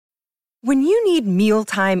When you need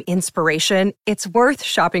mealtime inspiration, it's worth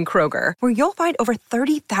shopping Kroger, where you'll find over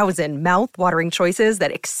 30,000 mouth-watering choices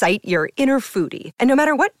that excite your inner foodie. And no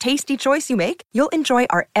matter what tasty choice you make, you'll enjoy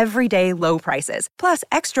our everyday low prices, plus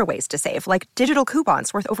extra ways to save, like digital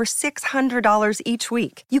coupons worth over $600 each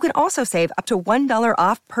week. You can also save up to $1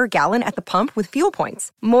 off per gallon at the pump with fuel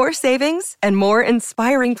points. More savings and more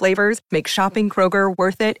inspiring flavors make shopping Kroger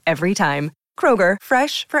worth it every time. Kroger,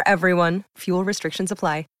 fresh for everyone. Fuel restrictions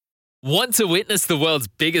apply. Want to witness the world's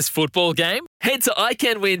biggest football game? Head to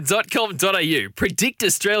iCanWin.com.au, predict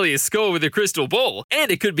Australia's score with a crystal ball, and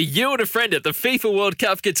it could be you and a friend at the FIFA World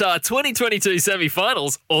Cup Qatar 2022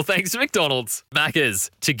 semi-finals, all thanks to McDonald's. Maccas,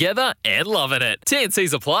 together and loving it.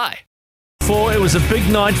 TNCs apply. It was a big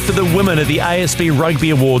night for the women at the ASB Rugby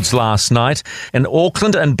Awards last night. An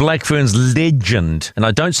Auckland and Black Ferns legend, and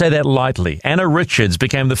I don't say that lightly, Anna Richards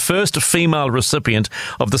became the first female recipient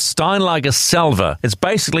of the Steinlager Salva. It's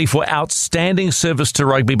basically for outstanding service to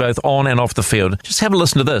rugby both on and off the field. Just have a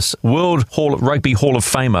listen to this. Rugby Hall of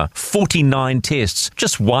Famer, 49 tests,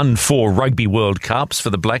 just won 4 Rugby World Cups for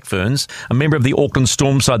the Black Ferns, a member of the Auckland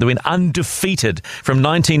Storm side that went undefeated from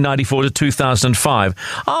 1994 to 2005.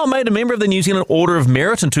 Made a member of the New Zealand Order of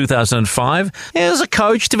Merit in 2005. As a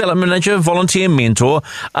coach, development manager, volunteer mentor.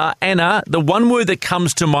 Anna, the one word that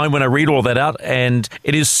comes to mind when I read all that out, and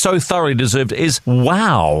it is so thoroughly deserved, is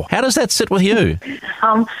wow. How does that sit with you?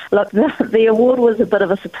 Look, the award was a bit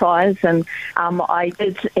of a surprise, and I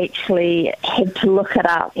did actually have to look it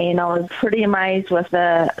up, and I was pretty amazed with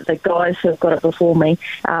the guys who have got it before me.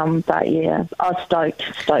 But yeah, I was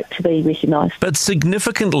stoked to be recognised. But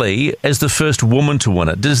significantly, as the first woman to win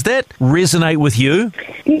it, does that resonate with you?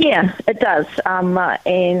 Yeah, it does,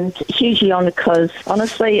 and hugely honoured because,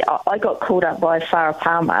 honestly, I got called up by Farah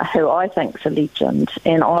Palmer, who I think is a legend,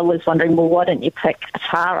 and I was wondering, well, why didn't you pick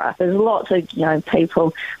Farah? There's lots of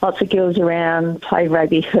people, lots of girls around play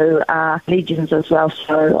rugby who are legends as well,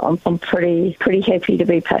 so I'm pretty happy to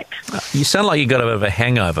be picked. You sound like you got a bit of a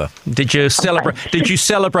hangover. Did you celebrate? Okay. Did you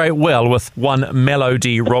celebrate well with one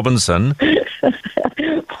Melody Robinson?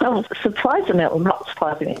 Well, surprisingly, or not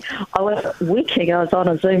surprisingly, I was working. I was on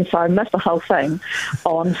a Zoom, so I missed the whole thing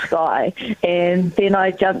on Sky. And then I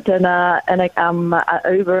jumped in a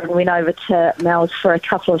Uber and went over to Mel's for a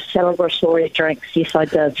couple of celebratory drinks. Yes, I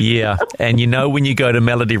did. Yeah, and when you go to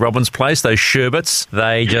Melody Robbins' place, those sherbets,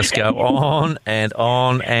 they just go on and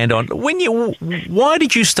on and on. Why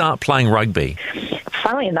did you start playing rugby?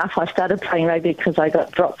 Funnily enough, I started playing rugby because I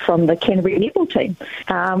got dropped from the Canterbury netball team.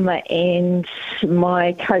 And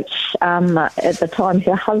my coach at the time,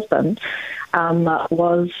 her husband,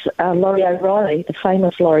 was Laurie O'Reilly, the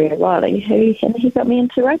famous Laurie O'Reilly, he got me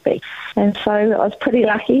into rugby. And so I was pretty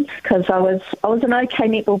lucky because I was an okay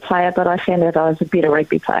netball player, but I found out I was a better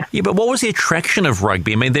rugby player. Yeah, but what was the attraction of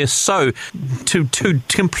rugby? I mean, they're so two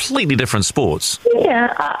completely different sports.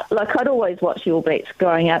 Yeah, look, I'd always watch the All Blacks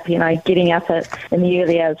growing up, getting up in the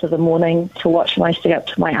early hours of the morning to watch. I used to go up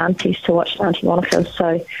to my auntie's to watch Auntie Monica's.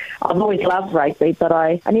 So I've always loved rugby, but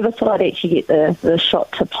I never thought I'd actually get the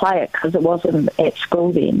shot to play it because it wasn't at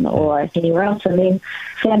school then or anywhere else. And then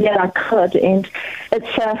found out I could, and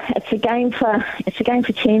it's a game for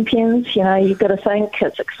champions. You've got to think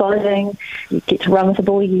it's exciting. You get to run with the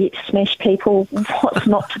ball, you get to smash people. What's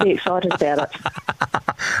not to be excited about it?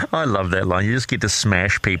 I love that line. You just get to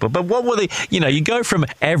smash people. But what were you go from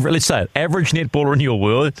average netballer in your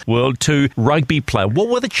world to rugby player. What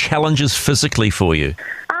were the challenges physically for you?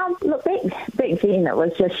 Look, back then it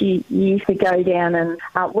was just you used to go down and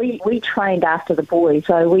we trained after the boys,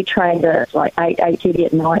 so we trained at like 8:30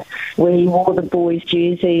 at night. We wore the boys'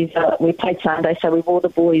 jerseys. We played Sunday, so we wore the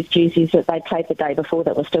boys' jerseys that they played the day before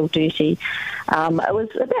that were still dirty. It was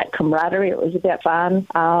about camaraderie. It was about fun.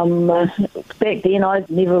 Back then I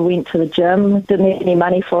never went to the gym, didn't have any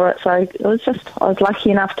money for it, so it was just I was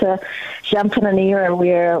lucky enough to jump in an era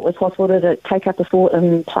where it was possible to take up the sport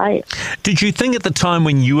and play it. Did you think at the time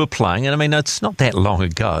when you were playing, and I mean it's not that long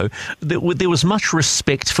ago, that there was much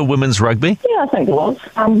respect for women's rugby? Yeah, I think there was.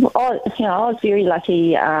 I was very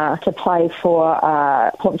lucky to play for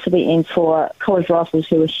Ponsonby and for College Rifles,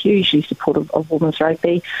 who were hugely supportive of women's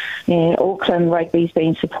rugby. And Auckland Rugby's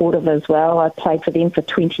been supportive as well. I played for them for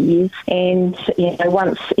 20 years. And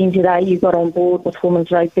once NZA got on board with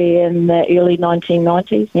women's rugby in the early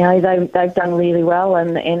 1990s, they've done really well,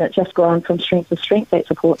 and it's just gone from strength to strength, that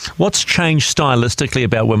support. What's changed stylistically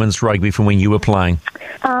about women's rugby from when you were playing?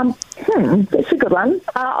 That's a good one.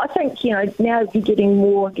 I think, now you're getting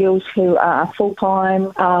more girls who are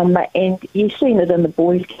full-time, and you've seen it in the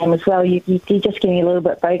boys' game as well. You're just getting a little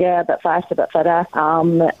bit bigger, a bit faster, a bit fitter,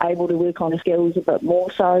 able to work on the skills a bit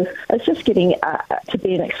more. So it's just getting to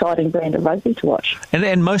be an exciting brand of rugby to watch.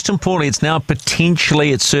 And most importantly, it's now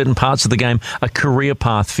potentially at certain parts of the game a career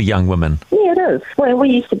path for young women. Yeah, it is. Well, we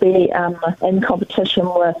used to be in competition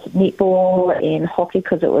with netball and hockey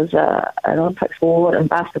because it was an Olympic sport, and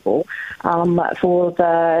basketball for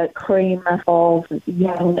the cream of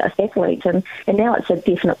young athletes. And now it's a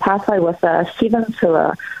definite pathway with Sevens who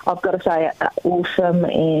are, I've got to say, awesome.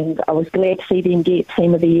 And I was glad to see them get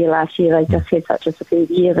Team of the Year last year. They just had such a superb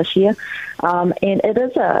year this year. And it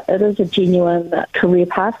is a genuine career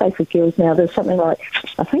pathway for girls now. There's something like,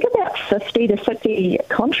 I think, about 50 to 60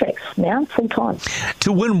 contracts now, full time.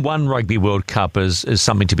 To win one Rugby World Cup is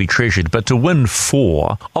something to be treasured, but to win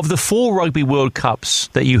 4, of the 4 Rugby World Cups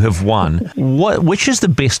that you have won, which is the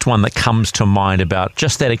best one that comes to mind about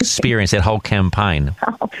just that experience, that whole campaign?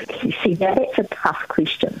 See, now that's a tough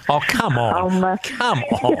question. Oh, come on. Come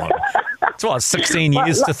on. It's what, 16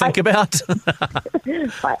 years to think about?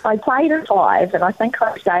 I played in 5, and I think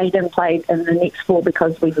I stayed and played in the next 4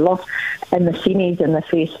 because we lost in the semis in the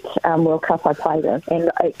first World Cup I played in.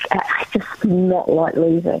 And I just not like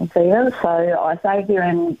losing. So I stayed there,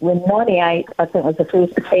 and when 98, I think, was the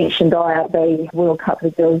first sanctioned IRB World Cup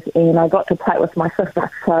of girls, and I got to play it with my sister.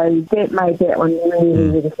 So that made that one really,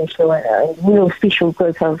 really special, and a real special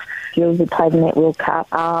group of girls who played in that World Cup.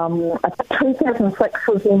 I think 2006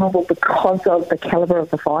 was memorable because of the calibre of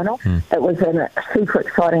the final. It was a super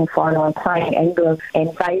exciting final, and playing England,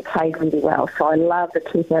 and they played really well. So I loved the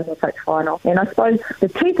 2006 final. And I suppose the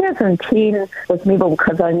 2010 was memorable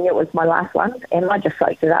because I knew it was my last one, and I just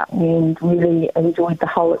soaked it up and really enjoyed the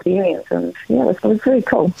whole experience. And yeah, it was very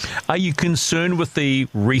cool. Are you concerned with the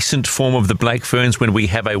recent form of the Black Ferns when we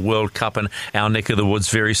have a World Cup in our neck of the woods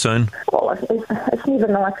very soon? Well, it's never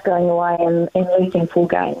nice going away and losing 4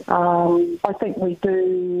 games. I think we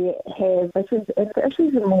do have issues. The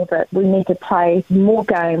issues are more that we need to play more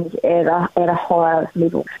games at a higher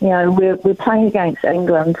level. We're playing against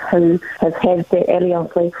England, who have had their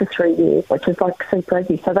Allianz League for 3 years, which is like Super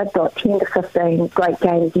Rugby. So they've got 10 to 15 great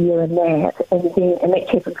games a year in that, and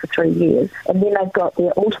that's happened for 3 years. And then they've got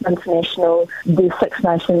their Autumn International, their Six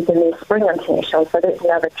Nations, and their Spring International. So that's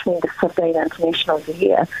another 10 to 15 internationals a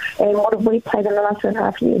year. And what have we played in the last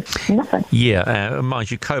 2.5 years? Nothing. Yeah,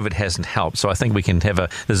 mind you, COVID hasn't helped, so I think we can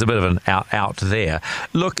there's a bit of an out there.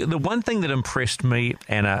 Look, the one thing that impressed me,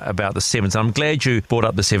 Anna, about the Sevens, and I'm glad you brought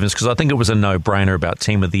up the Sevens because I think it was a no-brainer about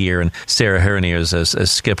Team of the Year and Sarah Hirini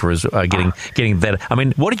as skipper is getting that. I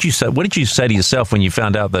mean, what did you say? What did you say to yourself when you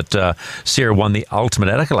found out that Sarah won the ultimate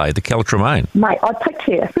accolade, the Caltramone? Mate, I picked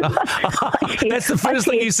her. That's the first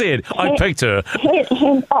thing you said. I picked her.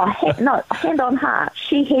 Hand on heart.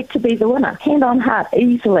 She had to be the winner. Hand on heart,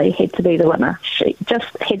 easily had to be the winner. She's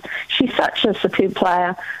such a superb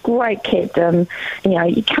player, great captain.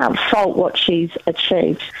 You can't fault what she's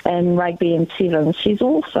achieved in rugby and sevens. She's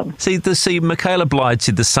awesome. See, Michaela Blythe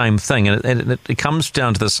said the same thing, and it comes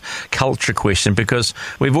down to this culture question because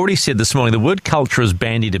we've already said this morning the word culture is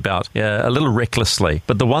bandied about a little recklessly.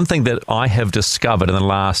 But the one thing that I have discovered in the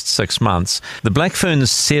last 6 months, the Black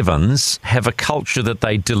Ferns Sevens have a culture that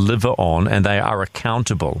they deliver on and they are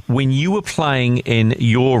accountable. When you were playing in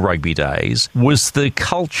your rugby days, was the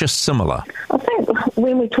culture similar? I think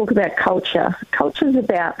when we talk about culture is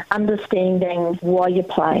about understanding why you're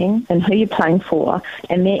playing and who you're playing for,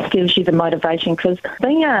 and that gives you the motivation. Because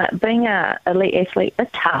being a elite athlete is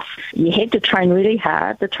tough. You had to train really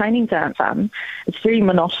hard. The trainings aren't fun. It's very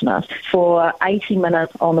monotonous for 80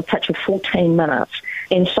 minutes on the pitch for 14 minutes.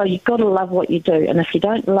 And so you've got to love what you do. And if you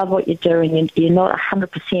don't love what you're doing and you're not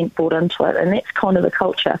 100% bought into it, and that's kind of the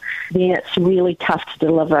culture, then it's really tough to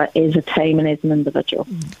deliver as a team and as an individual.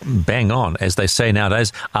 Bang on, as they say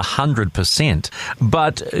nowadays, 100%.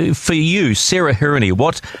 But for you, Sarah Hirini,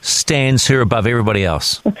 what stands her above everybody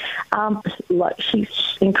else?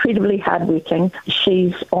 She's incredibly hardworking.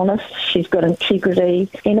 She's honest. She's got integrity.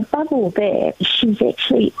 And above all that, she's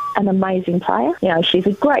actually an amazing player. She's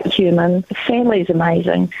a great human. The family's amazing.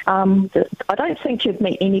 I don't think you'd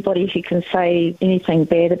meet anybody who can say anything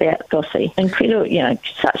bad about Gossie. Incredible,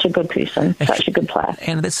 such a good person, such a good player.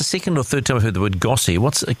 And that's the second or third time I've heard the word Gossie.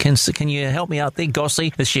 Can you help me out there,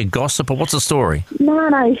 Gossie? Is she a gossip or what's the story? No,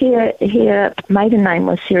 her maiden name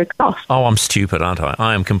was Sarah Goss. Oh, I'm stupid, aren't I?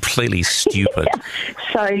 I am completely stupid.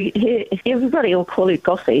 So everybody will call her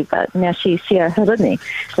Gossie, but now she's Sarah Hirini.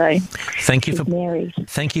 So thank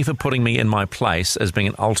you for putting me in my place as being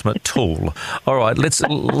an ultimate tool. All right, let's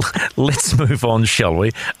let's move on, shall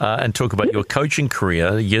we, and talk about your coaching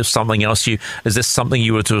career. Is this something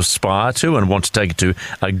you were to aspire to and want to take it to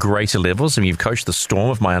greater levels? I mean, you've coached the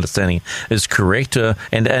Storm, if my understanding is correct,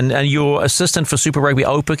 and you're assistant for Super Rugby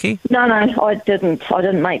Aupiki? No, I didn't. I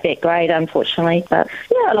didn't make that grade, unfortunately. But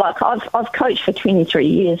yeah, like I've coached for 23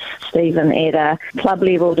 years, Stephen, at a club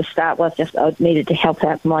level to start with. Just I needed to help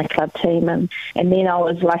out my club team, and then I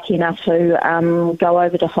was lucky enough to go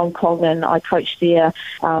over to Hong Kong, and I coached their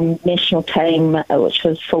national team, which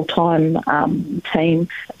was full-time team,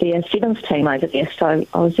 their sevens team over there. So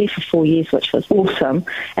I was there for 4 years, which was awesome.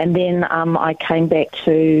 And then I came back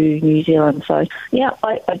to New Zealand. So yeah,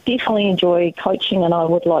 I definitely enjoy coaching, and I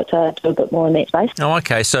would like to do a bit more in that space. Oh,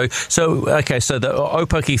 okay. So the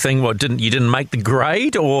Aupiki thing, you didn't make the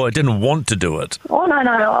grade, or didn't want to do it? Oh no,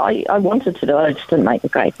 I wanted to do it. I just didn't make the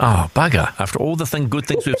grade. Oh, bugger! After all the good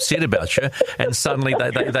things we've said about you, and suddenly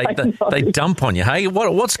they dump on you. Hey,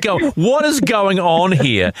 what is going on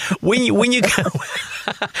here? When you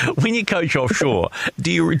coach offshore,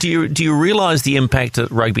 do you realise the impact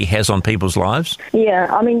that rugby has on people's lives? Yeah,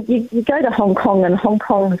 I mean, you go to Hong Kong, and Hong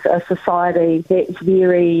Kong's a society that's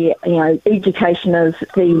very, education is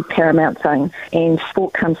the paramount thing, and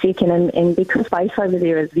sport comes second. And because space over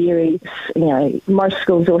there is very, most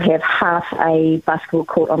schools will have half a basketball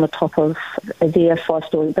court on the top of their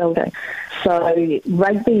 5-story building. So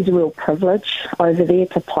rugby's a real privilege over there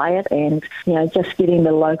to play it, and just getting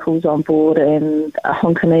the locals on board and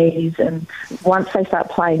Hong Kongese, and once they start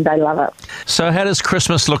playing, they love it. So how does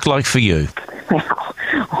Christmas look like for you? Well,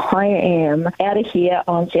 I am out of here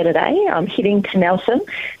on Saturday. I'm heading to Nelson.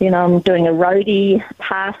 I'm doing a roadie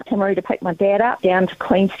past Timaru to pick my dad up down to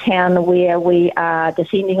Queenstown, where we are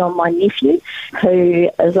descending on my nephew, who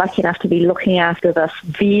is lucky enough to be looking after this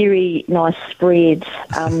very nice spread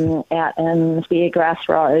out in Speargrass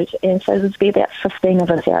Road. And so there's be about 15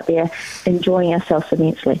 of us out there enjoying ourselves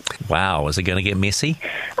immensely. Wow, is it going to get messy?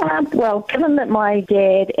 Well, given that my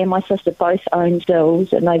dad and my sister both own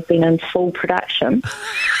stills, and they've been in full production.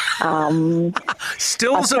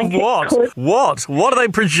 Stills of what? What are they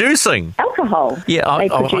producing? Alcohol. Yeah, they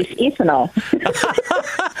produce ethanol.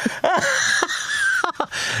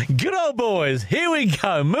 Good old boys. Here we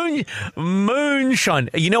go. Moonshine.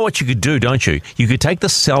 You know what you could do, don't you? You could take the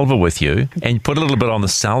salver with you and put a little bit on the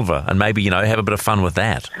salver, and maybe, have a bit of fun with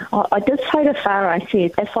that. I did say to Farah, I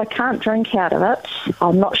said, if I can't drink out of it,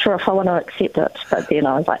 I'm not sure if I want to accept it. But then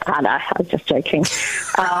I was like, no, I was just joking.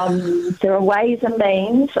 There are ways and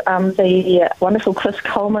means. The wonderful Chris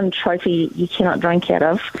Coleman trophy you cannot drink out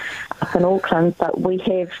of up in Auckland, but we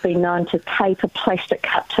have been known to tape a plastic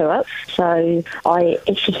cup to it. So I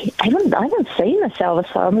actually haven't seen the salver,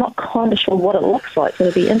 so I'm not kind of sure what it looks like. So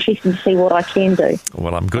it'll be interesting to see what I can do.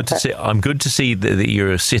 Well, I'm good to see that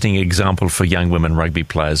you're setting an example for young women rugby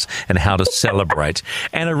players and how to celebrate.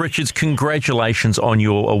 Anna Richards, congratulations on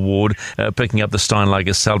your award, picking up the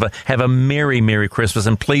Steinlager Salver. Have a merry Christmas,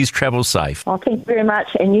 and please travel safe. Oh, thank you very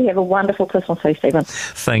much, and you have a wonderful Christmas too, Stephen.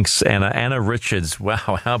 Thanks, Anna. Anna Richards.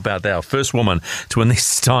 Wow, how about that? Our first woman to win the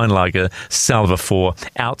Steinlager Salver for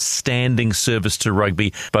outstanding service to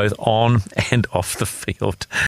rugby, both on and off the field.